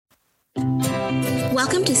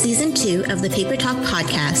Welcome to Season 2 of the Paper Talk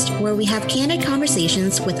podcast, where we have candid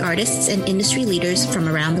conversations with artists and industry leaders from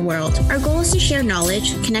around the world. Our goal is to share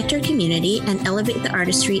knowledge, connect our community, and elevate the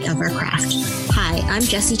artistry of our craft. Hi, I'm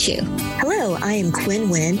Jessie Chu. Hello, I am Quinn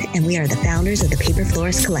Nguyen, and we are the founders of the Paper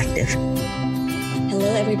Florist Collective.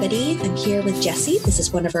 Hello, everybody. I'm here with Jessie. This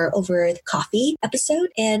is one of our Over the Coffee episode.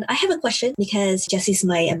 And I have a question because Jessie's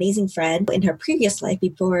my amazing friend. In her previous life,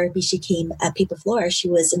 before she became a paper florist, she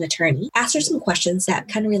was an attorney. Asked her some questions that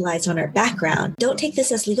kind of relies on her background. Don't take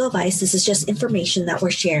this as legal advice. This is just information that we're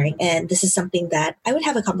sharing. And this is something that I would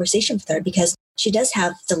have a conversation with her because she does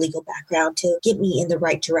have the legal background to get me in the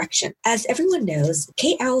right direction. As everyone knows,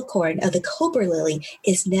 Kate Alicorn of the Cobra Lily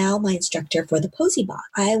is now my instructor for the Posy Box.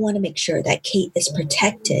 I want to make sure that Kate is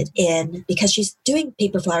protected because she's doing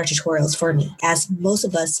paper flower tutorials for me, as most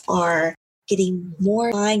of us are getting more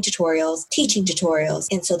online tutorials, teaching tutorials.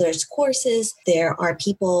 And so there's courses. There are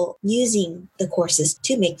people using the courses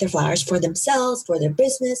to make their flowers for themselves, for their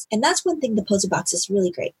business. And that's one thing the Posy Box is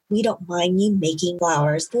really great. We don't mind you making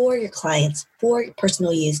flowers for your clients, for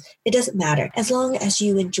personal use. It doesn't matter. As long as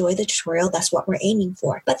you enjoy the tutorial, that's what we're aiming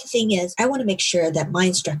for. But the thing is, I want to make sure that my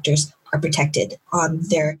instructors are protected on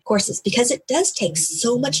their courses because it does take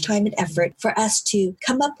so much time and effort for us to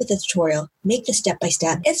come up with a tutorial, make the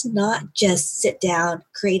step-by-step. It's not just sit down,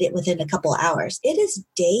 create it within a couple hours. It is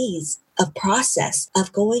days of process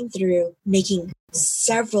of going through making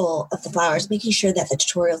several of the flowers, making sure that the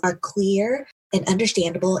tutorials are clear and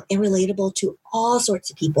understandable and relatable to all sorts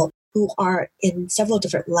of people who are in several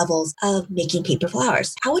different levels of making paper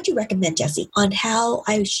flowers. How would you recommend, Jessie, on how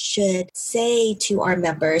I should say to our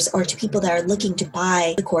members or to people that are looking to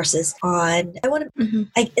buy the courses on,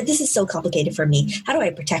 this is so complicated for me. How do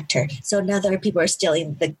I protect her? So now that people are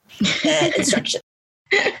stealing the instruction.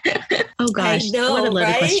 Oh gosh, I know, what a loaded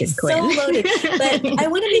right? question, Quinn. So loaded. But I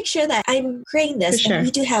want to make sure that I'm creating this. Sure. And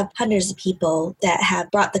we do have hundreds of people that have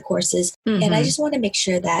brought the courses. And I just want to make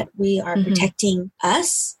sure that we are protecting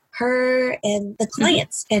us, her, and the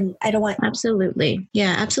clients. And I don't want... Absolutely.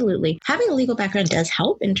 Yeah, absolutely. Having a legal background does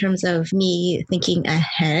help in terms of me thinking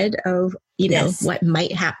ahead of, what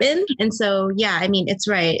might happen. And so, yeah, I mean, it's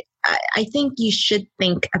right. I think you should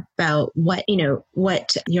think about what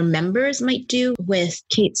your members might do with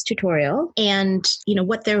Kate's tutorial and,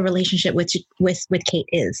 what their relationship with Kate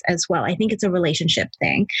is as well. I think it's a relationship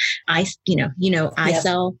thing. I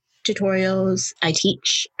sell tutorials, I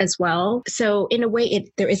teach as well. So in a way,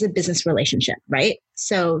 there is a business relationship, right?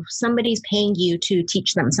 So somebody's paying you to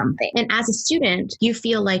teach them something. And as a student, you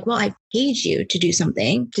feel like, well, I paid you to do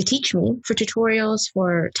something, to teach me, for tutorials,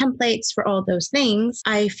 for templates, for all those things.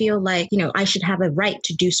 I feel like, I should have a right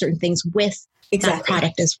to do certain things with that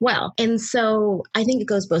product as well. And so I think it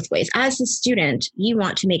goes both ways. As a student, you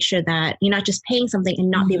want to make sure that you're not just paying something and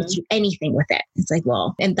not be able to do anything with it. It's like,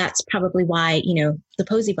 well, and that's probably why, the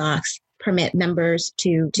Posy Box permit members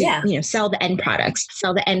to sell the end products,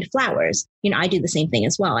 sell the end flowers. I do the same thing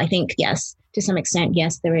as well. I think, yes, to some extent,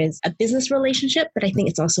 yes, there is a business relationship, but I think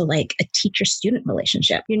it's also like a teacher-student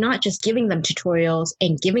relationship. You're not just giving them tutorials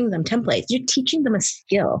and giving them templates. You're teaching them a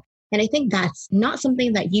skill. And I think that's not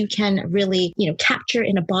something that you can really, capture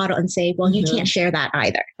in a bottle and say, well, you can't share that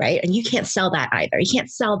either, right? And you can't sell that either. You can't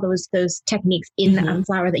sell those techniques in the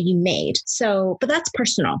flower that you made. So, but that's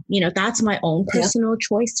personal. That's my own personal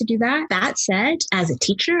choice to do that. That said, as a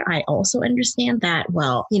teacher, I also understand that,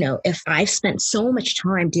 well, if I've spent so much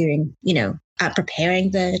time doing,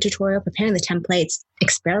 preparing the tutorial, preparing the templates,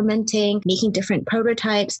 experimenting, making different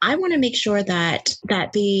prototypes, I want to make sure that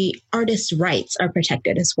the artist's rights are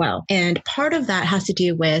protected as well. And part of that has to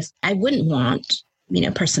do with, I wouldn't want,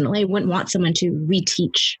 personally, I wouldn't want someone to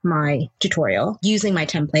reteach my tutorial using my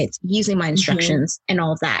templates, using my instructions and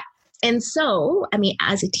all of that. And so, I mean,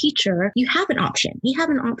 as a teacher, you have an option. You have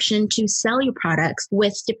an option to sell your products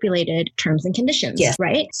with stipulated terms and conditions,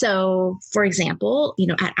 right? So, for example,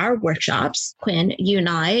 at our workshops, Quinn, you and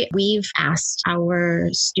I, we've asked our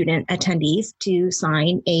student attendees to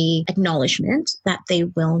sign a acknowledgement that they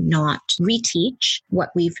will not reteach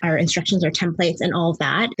our instructions or templates and all of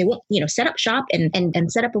that. They won't, set up shop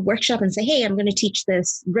and set up a workshop and say, hey, I'm going to teach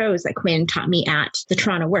this rose that Quinn taught me at the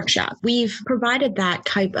Toronto workshop. We've provided that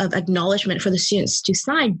type of acknowledgement for the students to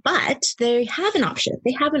sign, but they have an option.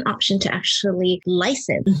 They have an option to actually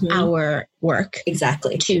license our work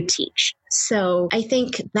to teach. So I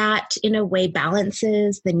think that in a way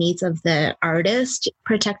balances the needs of the artist,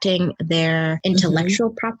 protecting their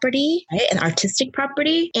intellectual property, right, and artistic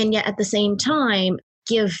property. And yet at the same time,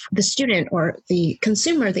 give the student or the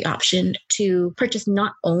consumer the option to purchase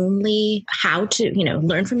not only how to,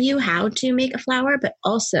 learn from you how to make a flower, but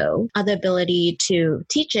also the ability to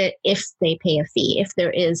teach it if they pay a fee, if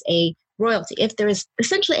there is a royalty, if there is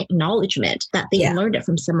essentially acknowledgement that they learned it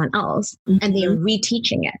from someone else and they are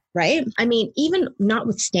reteaching it, right? I mean, even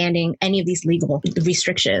notwithstanding any of these legal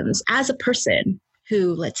restrictions, as a person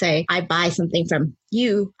who, let's say, I buy something from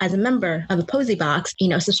you as a member of a Posy Box,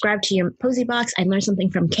 subscribe to your Posy Box, I learned something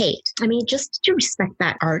from Kate. I mean, just to respect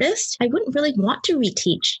that artist, I wouldn't really want to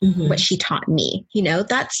reteach what she taught me.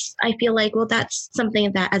 I feel like, well, that's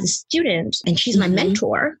something that as a student, and she's my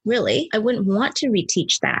mentor, really, I wouldn't want to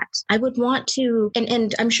reteach that. I would want to,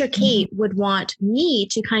 and I'm sure Kate would want me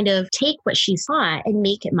to kind of take what she taught and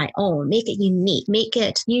make it my own, make it unique, make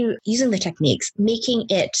it using the techniques, making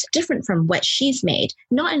it different from what she's made,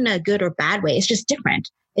 not in a good or bad way. It's just different.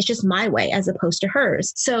 It's just my way as opposed to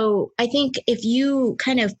hers. So I think if you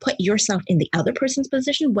kind of put yourself in the other person's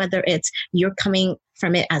position, whether it's you're coming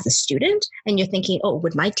from it as a student and you're thinking, oh,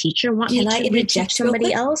 would my teacher want me to reject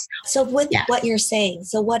somebody else? So with what you're saying,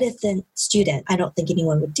 so what if the student, I don't think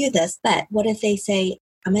anyone would do this, but what if they say,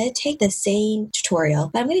 I'm going to take the same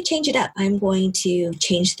tutorial, but I'm going to change it up. I'm going to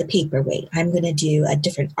change the paper weight. I'm going to do a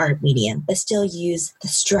different art medium, but still use the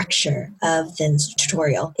structure of the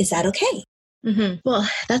tutorial. Is that okay? Well,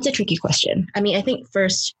 that's a tricky question. I mean, I think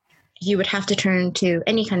first you would have to turn to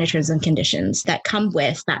any kind of terms and conditions that come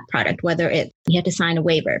with that product, whether you have to sign a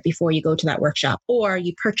waiver before you go to that workshop, or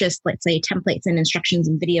you purchase, let's say, templates and instructions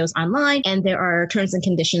and videos online, and there are terms and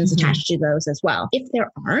conditions attached to those as well. If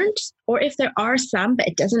there aren't, or if there are some, but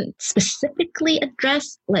it doesn't specifically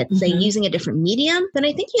address, let's say, using a different medium, then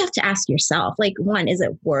I think you have to ask yourself, like, one, is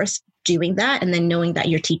it worth doing that and then knowing that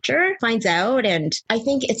your teacher finds out? And I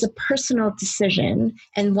think it's a personal decision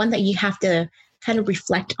and one that you have to kind of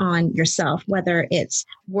reflect on yourself, whether it's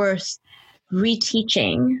worth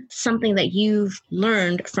reteaching something that you've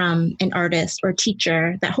learned from an artist or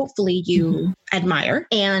teacher that hopefully you admire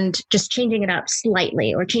and just changing it up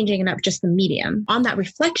slightly or changing it up just the medium. On that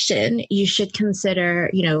reflection, you should consider,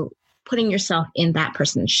 putting yourself in that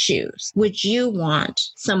person's shoes. Would you want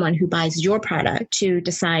someone who buys your product to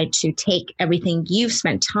decide to take everything you've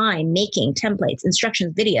spent time making, templates,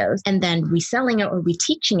 instructions, videos, and then reselling it or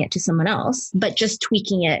reteaching it to someone else, but just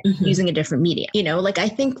tweaking it using a different medium? I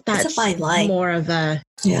think that's a fine line. More of a,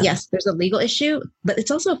 yes, there's a legal issue, but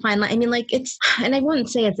it's also a fine line. I mean, and I wouldn't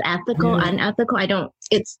say it's ethical, unethical.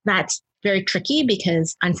 That's very tricky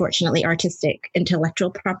because unfortunately, artistic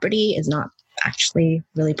intellectual property is not actually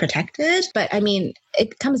really protected. But I mean,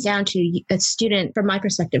 it comes down to a student, from my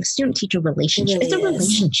perspective, student-teacher relationship. It's a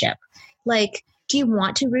relationship. Do you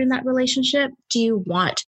want to ruin that relationship? Do you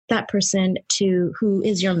want that person who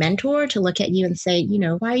is your mentor to look at you and say,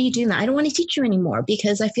 why are you doing that? I don't want to teach you anymore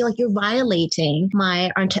because I feel like you're violating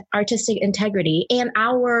my artistic integrity and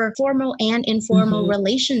our formal and informal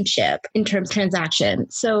relationship in terms of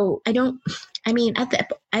transaction. So at the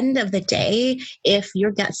end of the day, if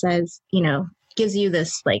your gut says, gives you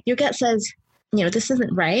this, your gut says, this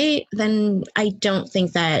isn't right, then I don't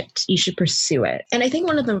think that you should pursue it. And I think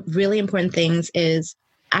one of the really important things is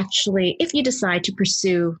actually, if you decide to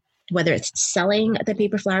pursue, whether it's selling the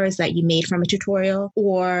paper flowers that you made from a tutorial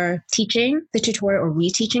or teaching the tutorial or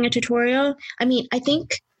reteaching a tutorial, I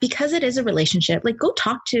think because it is a relationship, go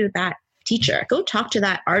talk to that teacher, go talk to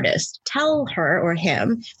that artist, tell her or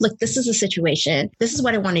him, look, this is a situation. This is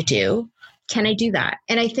what I want to do. Can I do that?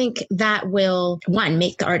 And I think that will, one,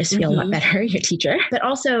 make the artist feel a lot better, your teacher, but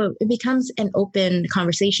also it becomes an open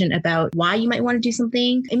conversation about why you might want to do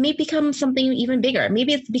something. It may become something even bigger.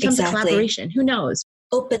 Maybe it becomes a collaboration. Who knows?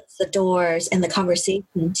 Opens the doors and the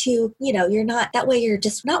conversation to, you're not, that way you're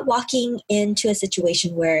just not walking into a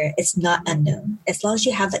situation where it's not unknown. As long as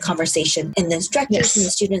you have that conversation and the instructors and the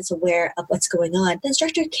students aware of what's going on, the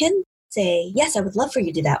instructor can say, yes, I would love for you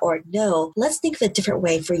to do that. Or no, let's think of a different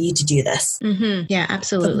way for you to do this. Yeah,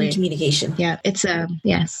 absolutely. Open communication. Yeah, it's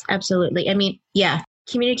yes, absolutely.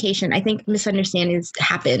 Communication, I think misunderstandings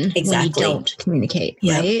happen when you don't communicate,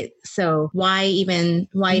 right? So why even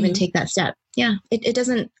take that step? Yeah, it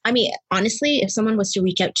doesn't, honestly, if someone was to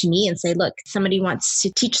reach out to me and say, look, somebody wants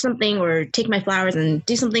to teach something or take my flowers and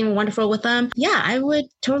do something wonderful with them, I would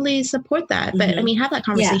totally support that. But have that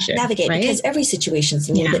conversation. Navigate, right? Because every situation is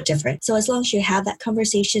a little bit different. So as long as you have that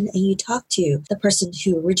conversation and you talk to the person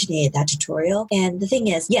who originated that tutorial. And the thing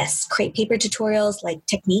is, yes, create paper tutorials like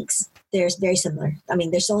techniques. they're very similar. I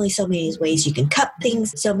mean, there's only so many ways you can cut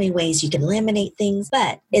things, so many ways you can laminate things,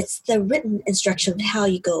 but it's the written instruction of how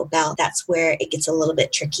you go about. That's where it gets a little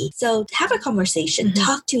bit tricky. So have a conversation,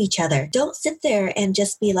 talk to each other. Don't sit there and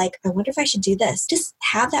just be like, I wonder if I should do this. Just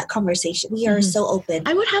have that conversation. We are so open.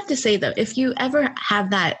 I would have to say though, if you ever have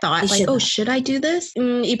that thought, like, oh, should I do this?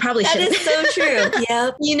 You probably should. That is so true.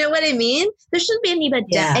 Yep. You know what I mean? There shouldn't be any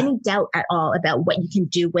doubt at all about what you can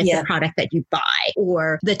do with the product that you buy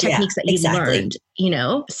or the techniques that you've learned, you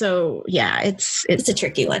know? So yeah, it's a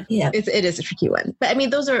tricky one. Yeah. It is a tricky one. But I mean,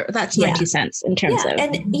 that's my 2 cents in terms of,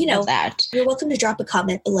 and you know, that. You're welcome to drop a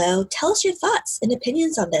comment below. Tell us your thoughts and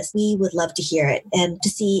opinions on this. We would love to hear it and to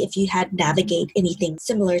see if you had navigate anything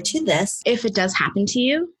similar to this. If it does happen to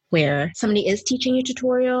you, where somebody is teaching your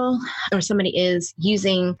tutorial or somebody is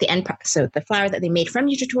using the end product, so the flower that they made from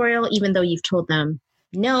your tutorial, even though you've told them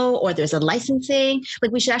no, or there's a licensing,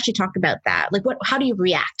 like we should actually talk about that. Like how do you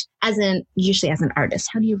react usually as an artist?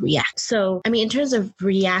 How do you react? So, I mean, in terms of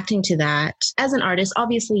reacting to that, as an artist,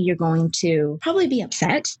 obviously you're going to probably be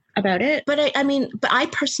upset about it. But I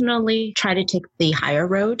personally try to take the higher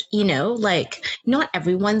road, you know, like not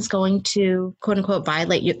everyone's going to quote unquote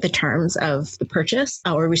violate the terms of the purchase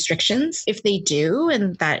or restrictions. If they do,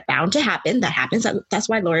 and that bound to happen, that happens. That's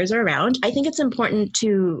why lawyers are around. I think it's important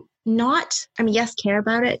to yes, care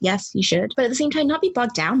about it. Yes, you should. But at the same time, not be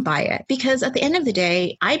bogged down by it. Because at the end of the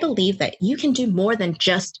day, I believe that you can do more than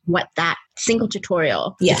just what that single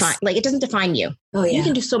tutorial defines. Like it doesn't define you. Oh, yeah. You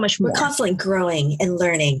can do so much more. We're constantly growing and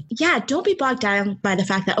learning. Yeah. Don't be bogged down by the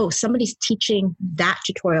fact that, somebody's teaching that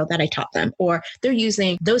tutorial that I taught them, or they're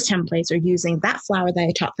using those templates or using that flower that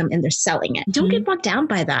I taught them and they're selling it. Don't get bogged down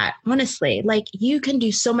by that. Honestly, like you can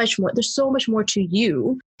do so much more. There's so much more to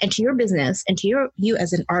you and to your business and to you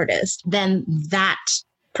as an artist than that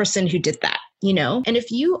person who did that, you know? And if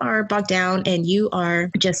you are bogged down and you are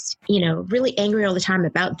just, really angry all the time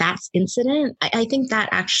about that incident, I think that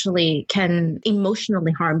actually can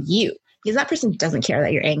emotionally harm you because that person doesn't care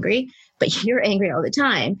that you're angry, but you're angry all the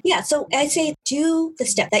time. Yeah. So I say do the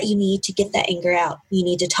step that you need to get that anger out. You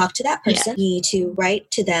need to talk to that person. You need to write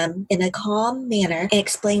to them in a calm manner and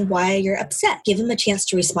explain why you're upset. Give them a chance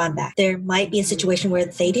to respond back. There might be a situation where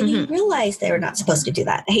they didn't even realize they were not supposed to do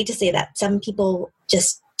that. I hate to say that. Some people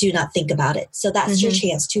just do not think about it. So that's your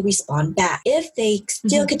chance to respond back. If they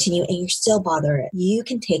still continue and you're still bothered, you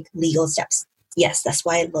can take legal steps. Yes, that's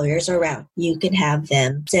why lawyers are around. You can have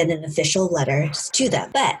them send an official letter to them.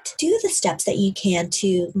 But do the steps that you can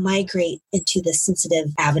to migrate into the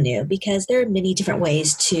sensitive avenue because there are many different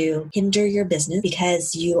ways to hinder your business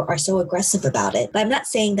because you are so aggressive about it. But I'm not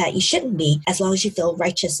saying that you shouldn't be as long as you feel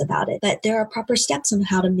righteous about it. But there are proper steps on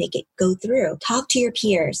how to make it go through. Talk to your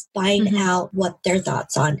peers. Find out what their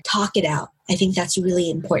thoughts on. Talk it out. I think that's a really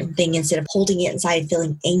important thing instead of holding it inside and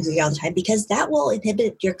feeling angry all the time because that will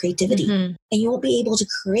inhibit your creativity and you won't be able to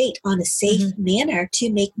create on a safe manner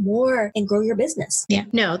to make more and grow your business. Yeah,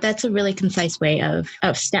 no, that's a really concise way of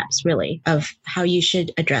steps really of how you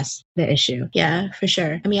should address the issue. Yeah, for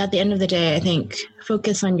sure. I mean, at the end of the day, I think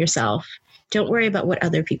focus on yourself. Don't worry about what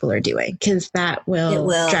other people are doing because that will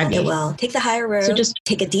drive you. It will. Take the higher road. So just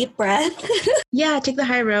take a deep breath. Take the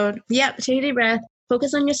high road. Yep, take a deep breath.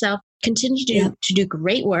 Focus on yourself. Continue to do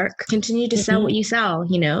great work. Continue to sell what you sell,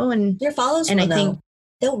 and your followers will know.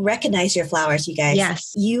 They'll recognize your flowers, you guys.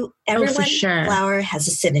 Yes. Everyone's flower has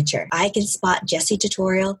a signature. I can spot Jessie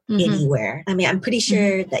Tutorial anywhere. I mean, I'm pretty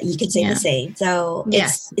sure that you can say the same. So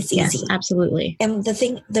it's easy. Yes, absolutely. And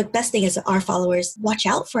the best thing is that our followers watch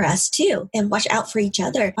out for us too and watch out for each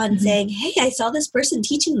other on saying, hey, I saw this person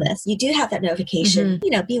teaching this. You do have that notification.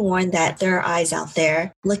 Be warned that there are eyes out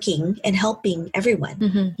there looking and helping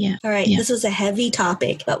everyone. Yeah. All right. Yeah. This was a heavy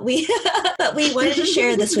topic, but we wanted to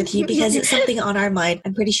share this with you because it's something on our mind.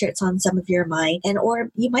 I'm pretty sure it's on some of your mind or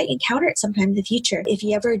you might encounter it sometime in the future. If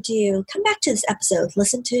you ever do, come back to this episode,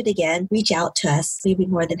 listen to it again, reach out to us. We'd be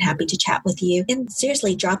more than happy to chat with you. And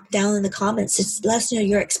seriously, drop down in the comments. Just let us know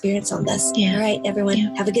your experience on this. Yeah. All right, everyone,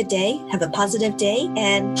 have a good day. Have a positive day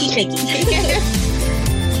and keep making.